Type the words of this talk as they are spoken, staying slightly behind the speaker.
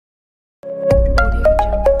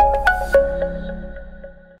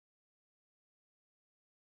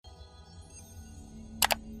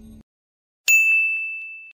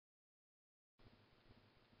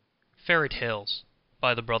Fairy Tales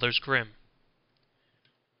by the Brothers Grimm.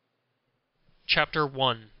 Chapter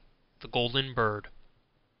 1. The Golden Bird.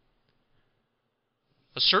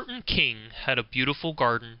 A certain king had a beautiful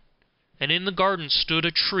garden, and in the garden stood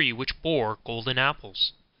a tree which bore golden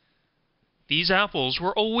apples. These apples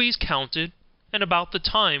were always counted, and about the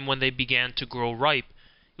time when they began to grow ripe,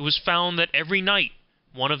 it was found that every night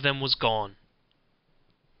one of them was gone.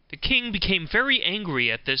 The king became very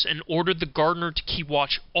angry at this, and ordered the gardener to keep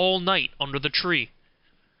watch all night under the tree.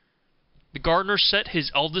 The gardener set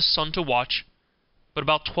his eldest son to watch, but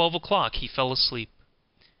about 12 o'clock he fell asleep,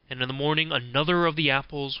 and in the morning another of the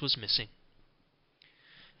apples was missing.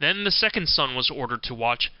 Then the second son was ordered to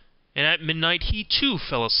watch, and at midnight he too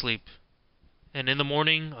fell asleep, and in the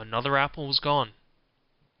morning another apple was gone.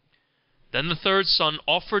 Then the third son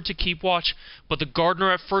offered to keep watch, but the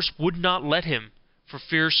gardener at first would not let him, for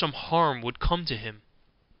fear some harm would come to him.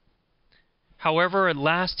 However, at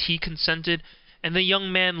last he consented, and the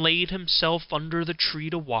young man laid himself under the tree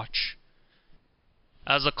to watch.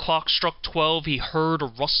 As the clock struck 12, he heard a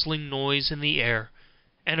rustling noise in the air,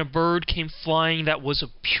 and a bird came flying that was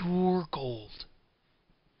of pure gold.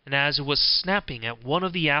 And as it was snapping at one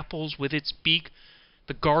of the apples with its beak,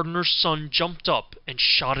 the gardener's son jumped up and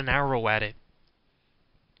shot an arrow at it.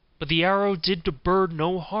 But the arrow did the bird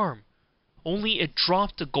no harm, only it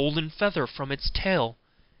dropped a golden feather from its tail,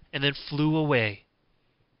 and then flew away.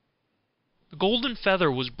 The golden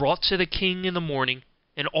feather was brought to the king in the morning,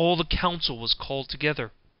 and all the council was called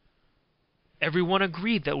together. Everyone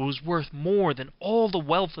agreed that it was worth more than all the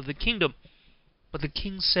wealth of the kingdom, but the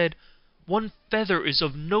king said, "One feather is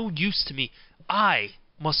of no use to me. I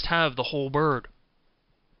must have the whole bird."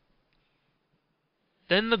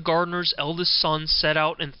 Then the gardener's eldest son set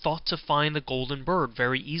out and thought to find the golden bird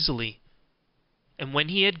very easily. And when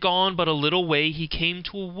he had gone but a little way, he came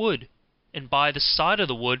to a wood, and by the side of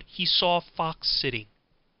the wood he saw a fox sitting.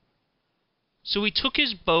 So he took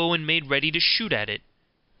his bow and made ready to shoot at it.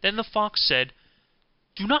 Then the fox said,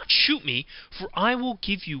 "Do not shoot me, for I will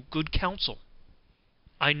give you good counsel.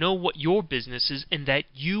 I know what your business is, and that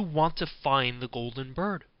you want to find the golden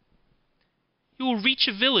bird. You will reach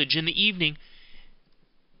a village in the evening,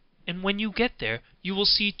 and when you get there you will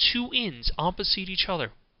see two inns opposite each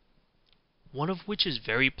other, one of which is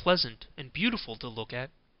very pleasant and beautiful to look at.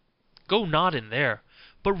 Go not in there,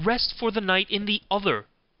 but rest for the night in the other,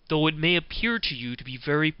 though it may appear to you to be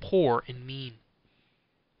very poor and mean."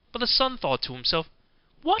 But the son thought to himself,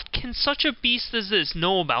 "What can such a beast as this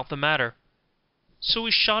know about the matter?" So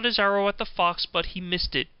he shot his arrow at the fox, but he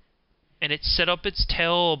missed it, and it set up its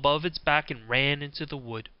tail above its back and ran into the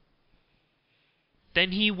wood.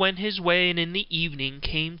 Then he went his way, and in the evening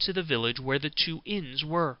came to the village where the two inns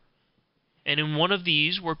were. And in one of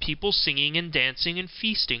these were people singing and dancing and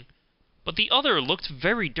feasting, but the other looked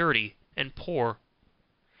very dirty and poor.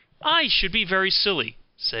 "I should be very silly,"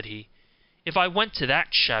 said he, "if I went to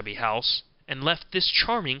that shabby house, and left this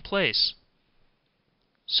charming place."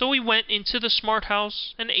 So he went into the smart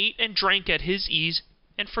house, and ate and drank at his ease,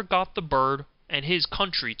 and forgot the bird, and his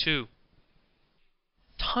country too.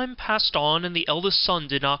 Time passed on, and the eldest son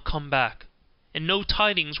did not come back, and no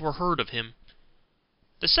tidings were heard of him.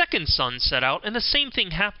 The second son set out, and the same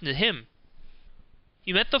thing happened to him.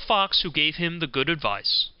 He met the fox, who gave him the good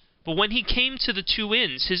advice. But when he came to the two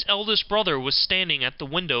inns, his eldest brother was standing at the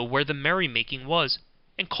window where the merrymaking was,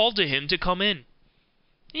 and called to him to come in.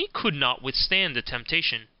 He could not withstand the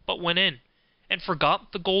temptation, but went in, and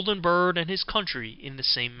forgot the golden bird and his country in the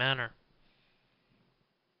same manner.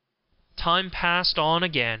 Time passed on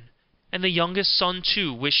again, and the youngest son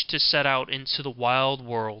too wished to set out into the wild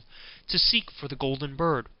world, to seek for the golden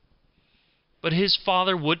bird. But his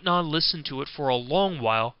father would not listen to it for a long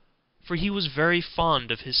while, for he was very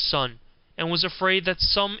fond of his son, and was afraid that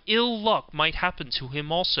some ill luck might happen to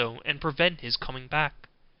him also, and prevent his coming back.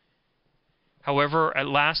 However, at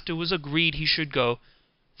last it was agreed he should go,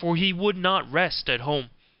 for he would not rest at home.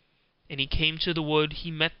 And he came to the wood,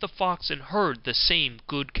 he met the fox, and heard the same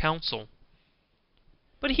good counsel.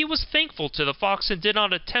 But he was thankful to the fox, and did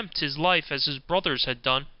not attempt his life as his brothers had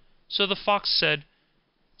done. So the fox said,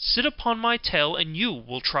 "Sit upon my tail, and you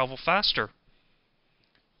will travel faster."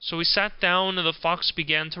 So he sat down, and the fox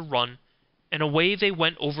began to run, and away they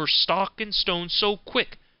went over stock and stone so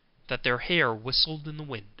quick that their hair whistled in the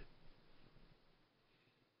wind.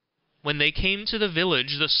 When they came to the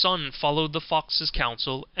village, the son followed the fox's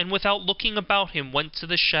counsel, and without looking about him went to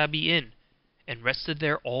the shabby inn, and rested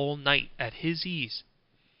there all night at his ease.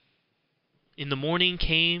 In the morning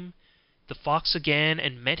came the fox again,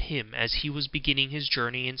 and met him as he was beginning his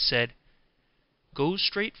journey, and said, "Go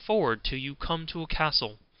straight forward till you come to a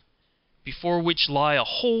castle. before which lie a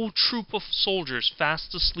whole troop of soldiers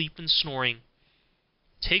fast asleep and snoring.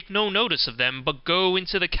 Take no notice of them, but go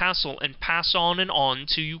into the castle, and pass on and on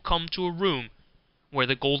till you come to a room where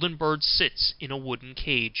the golden bird sits in a wooden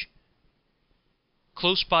cage.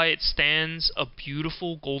 Close by it stands a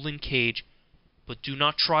beautiful golden cage, but do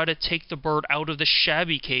not try to take the bird out of the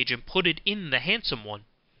shabby cage and put it in the handsome one,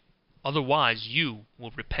 otherwise you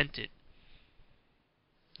will repent it."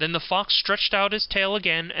 Then the fox stretched out his tail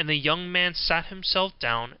again, and the young man sat himself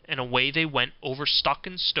down, and away they went over stock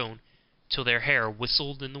and stone till their hair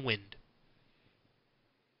whistled in the wind.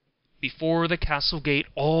 Before the castle gate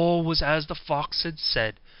all was as the fox had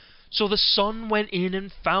said, so the son went in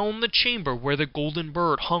and found the chamber where the golden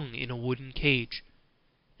bird hung in a wooden cage,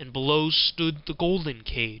 and below stood the golden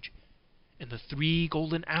cage, and the 3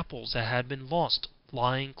 golden apples that had been lost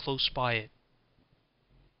lying close by it.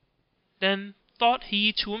 Then thought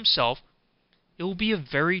he to himself, "It will be a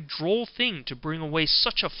very droll thing to bring away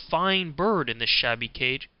such a fine bird in this shabby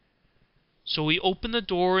cage." So he opened the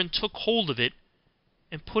door and took hold of it,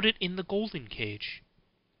 and put it in the golden cage.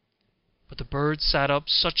 But the bird set up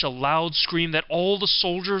such a loud scream that all the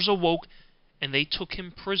soldiers awoke, and they took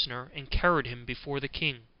him prisoner and carried him before the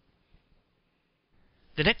king.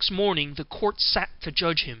 The next morning the court sat to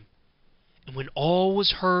judge him, and when all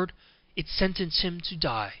was heard, it sentenced him to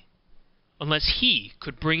die, unless he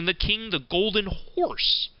could bring the king the golden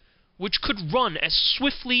horse, which could run as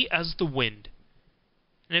swiftly as the wind.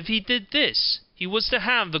 And if he did this, he was to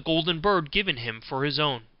have the golden bird given him for his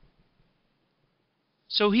own.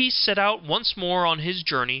 So he set out once more on his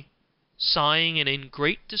journey, sighing and in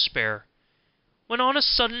great despair, when on a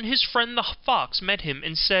sudden his friend the fox met him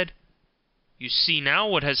and said, "You see now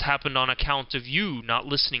what has happened on account of you not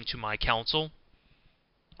listening to my counsel.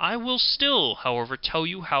 I will still, however, tell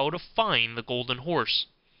you how to find the golden horse,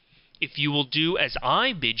 if you will do as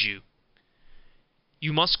I bid you.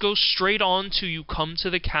 You must go straight on till you come to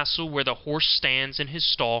the castle where the horse stands in his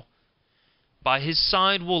stall. By his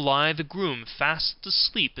side will lie the groom fast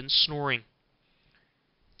asleep and snoring.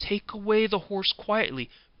 Take away the horse quietly,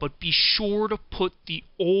 but be sure to put the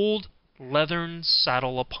old leathern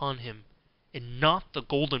saddle upon him, and not the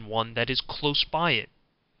golden one that is close by it."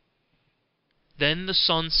 Then the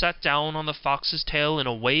son sat down on the fox's tail, and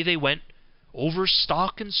away they went over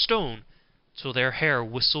stock and stone till their hair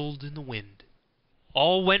whistled in the wind.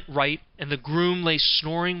 All went right, and the groom lay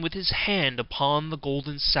snoring with his hand upon the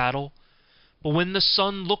golden saddle. But when the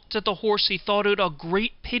son looked at the horse, he thought it a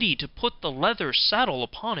great pity to put the leather saddle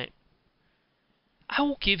upon it. "I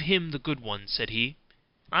will give him the good one," said he.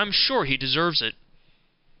 "I am sure he deserves it."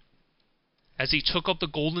 As he took up the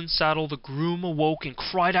golden saddle, the groom awoke and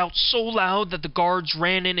cried out so loud that the guards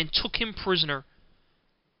ran in and took him prisoner.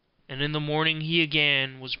 And in the morning he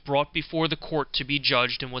again was brought before the court to be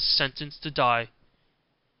judged, and was sentenced to die.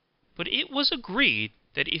 But it was agreed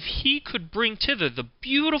that if he could bring thither the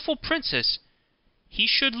beautiful princess, he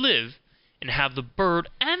should live, and have the bird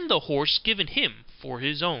and the horse given him for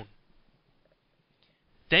his own.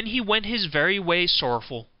 Then he went his very way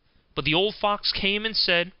sorrowful, but the old fox came and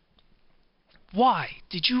said, "Why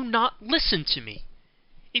did you not listen to me?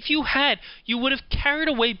 If you had, you would have carried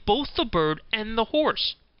away both the bird and the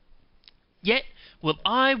horse. Yet will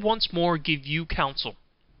I once more give you counsel.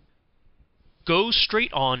 Go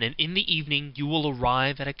straight on, and in the evening you will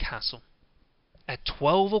arrive at a castle. At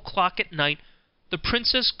 12 o'clock at night the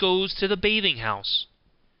princess goes to the bathing house.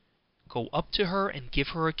 Go up to her and give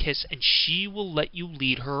her a kiss, and she will let you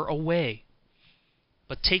lead her away.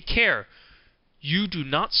 But take care you do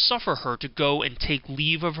not suffer her to go and take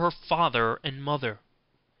leave of her father and mother."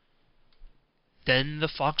 Then the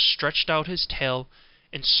fox stretched out his tail,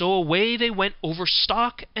 and so away they went over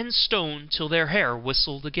stock and stone till their hair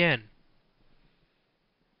whistled again.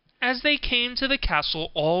 As they came to the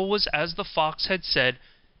castle, all was as the fox had said,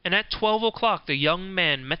 and at 12 o'clock the young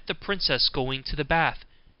man met the princess going to the bath,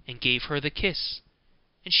 and gave her the kiss,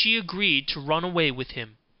 and she agreed to run away with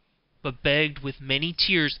him, but begged with many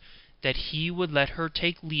tears that he would let her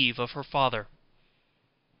take leave of her father.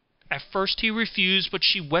 At first he refused, but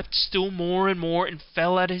she wept still more and more, and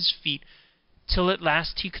fell at his feet, till at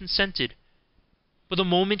last he consented. But the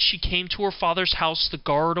moment she came to her father's house, the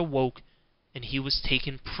guard awoke, and he was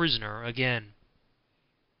taken prisoner again.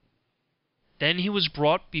 Then he was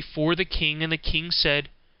brought before the king, and the king said,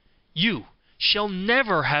 "You shall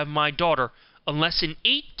never have my daughter, unless in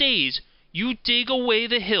 8 days you dig away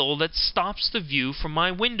the hill that stops the view from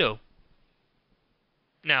my window."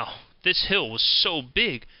 Now this hill was so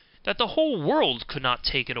big that the whole world could not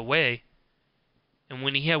take it away. And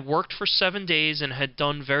when he had worked for 7 days, and had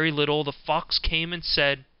done very little, the fox came and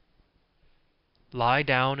said, Lie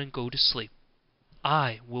down and go to sleep.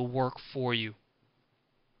 I will work for you."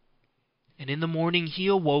 And in the morning he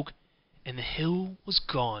awoke, and the hill was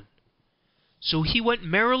gone. So he went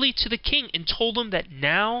merrily to the king, and told him that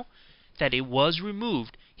now that it was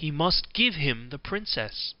removed, he must give him the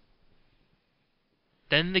princess.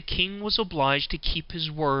 Then the king was obliged to keep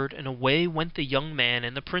his word, and away went the young man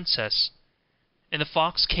and the princess. And the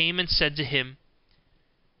fox came and said to him,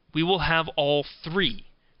 "We will have all three,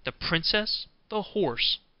 the princess, the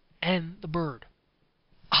horse, and the bird."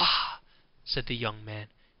 "Ah," said the young man,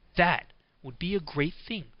 "that would be a great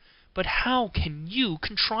thing, but how can you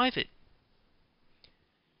contrive it?"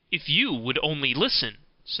 "If you would only listen,"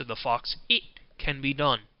 said the fox, "it can be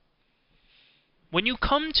done. When you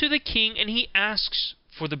come to the king and he asks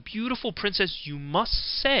for the beautiful princess, you must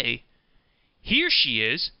say, 'Here she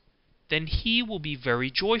is,' then he will be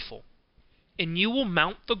very joyful, and you will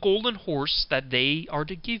mount the golden horse that they are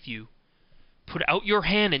to give you. Put out your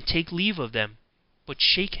hand and take leave of them, but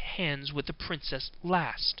shake hands with the princess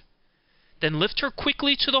last. Then lift her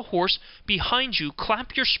quickly to the horse behind you,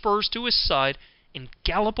 clap your spurs to his side, and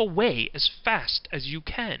gallop away as fast as you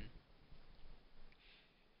can."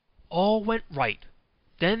 All went right.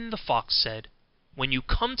 Then the fox said, "When you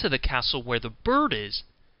come to the castle where the bird is,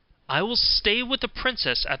 I will stay with the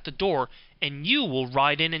princess at the door, and you will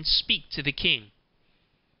ride in and speak to the king.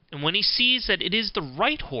 And when he sees that it is the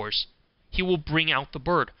right horse, he will bring out the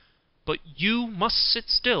bird. But you must sit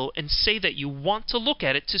still, and say that you want to look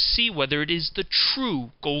at it to see whether it is the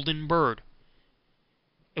true golden bird.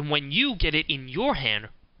 And when you get it in your hand,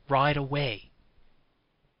 ride away."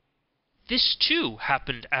 This too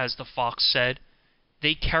happened as the fox said.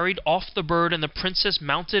 They carried off the bird, and the princess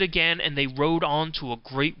mounted again, and they rode on to a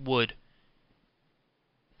great wood.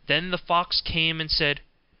 Then the fox came and said,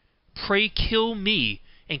 "Pray kill me,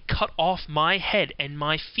 and cut off my head and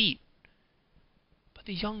my feet." But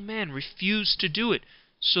the young man refused to do it,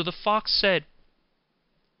 so the fox said,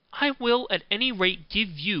 "I will at any rate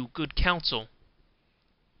give you good counsel.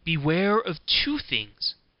 Beware of two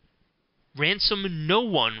things. Ransom no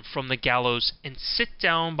one from the gallows, and sit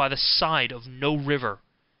down by the side of no river."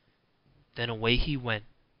 Then away he went.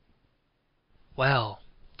 "Well,"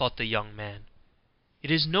 thought the young man, "it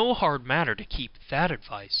is no hard matter to keep that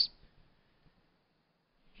advice."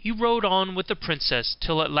 He rode on with the princess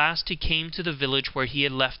till at last he came to the village where he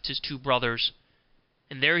had left his two brothers,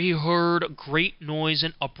 and there he heard a great noise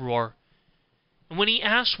and uproar. And when he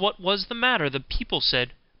asked what was the matter, the people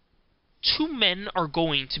said, "Two men are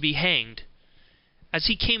going to be hanged." As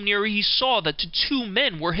he came nearer, he saw that the two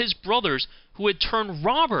men were his brothers, who had turned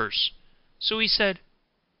robbers. So he said,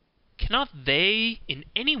 "Cannot they in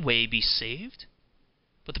any way be saved?"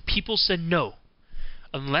 But the people said no,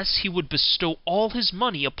 unless he would bestow all his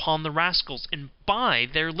money upon the rascals, and buy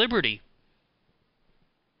their liberty.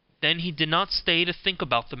 Then he did not stay to think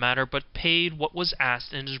about the matter, but paid what was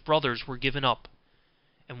asked, and his brothers were given up,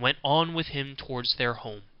 and went on with him towards their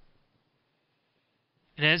home.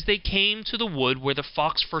 And as they came to the wood where the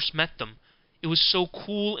fox first met them, it was so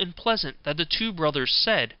cool and pleasant that the two brothers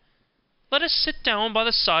said, "Let us sit down by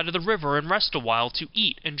the side of the river and rest a while to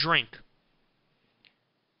eat and drink."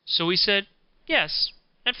 So he said, "Yes,"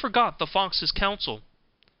 and forgot the fox's counsel,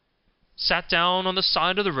 sat down on the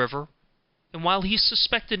side of the river, and while he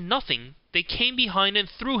suspected nothing, they came behind and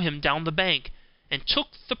threw him down the bank, and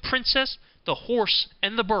took the princess, the horse,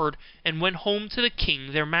 and the bird, and went home to the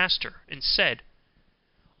king their master, and said,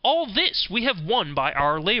 "All this we have won by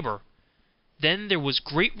our labour." Then there was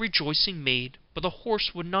great rejoicing made, but the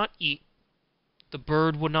horse would not eat, the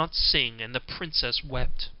bird would not sing, and the princess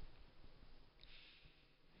wept.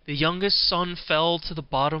 The youngest son fell to the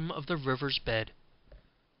bottom of the river's bed.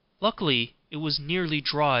 Luckily it was nearly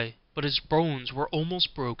dry, but his bones were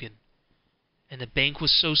almost broken, and the bank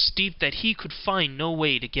was so steep that he could find no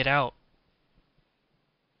way to get out.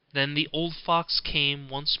 Then the old fox came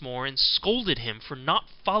once more, and scolded him for not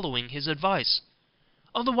following his advice,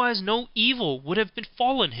 otherwise no evil would have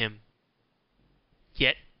befallen him.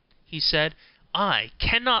 "Yet," he said, "I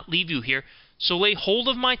cannot leave you here, so lay hold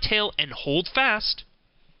of my tail and hold fast."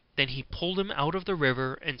 Then he pulled him out of the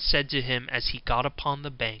river, and said to him as he got upon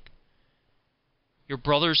the bank, "Your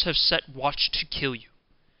brothers have set watch to kill you,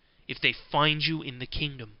 if they find you in the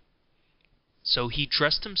kingdom." So he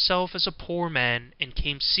dressed himself as a poor man, and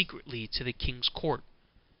came secretly to the king's court,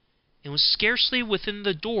 and was scarcely within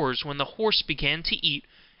the doors when the horse began to eat,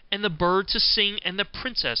 and the bird to sing, and the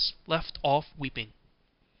princess left off weeping.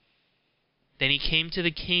 Then he came to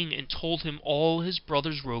the king, and told him all his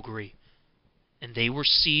brother's roguery, and they were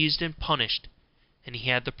seized and punished, and he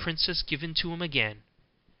had the princess given to him again,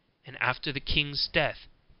 and after the king's death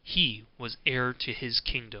he was heir to his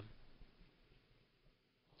kingdom.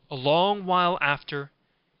 A long while after,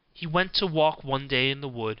 he went to walk one day in the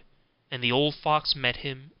wood, and the old fox met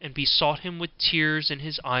him, and besought him with tears in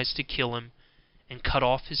his eyes to kill him, and cut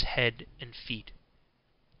off his head and feet.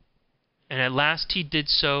 And at last he did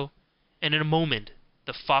so, and in a moment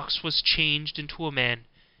the fox was changed into a man,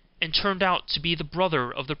 and turned out to be the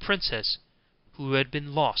brother of the princess, who had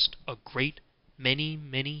been lost a great many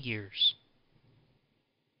years.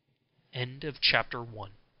 End of chapter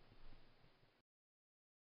 1.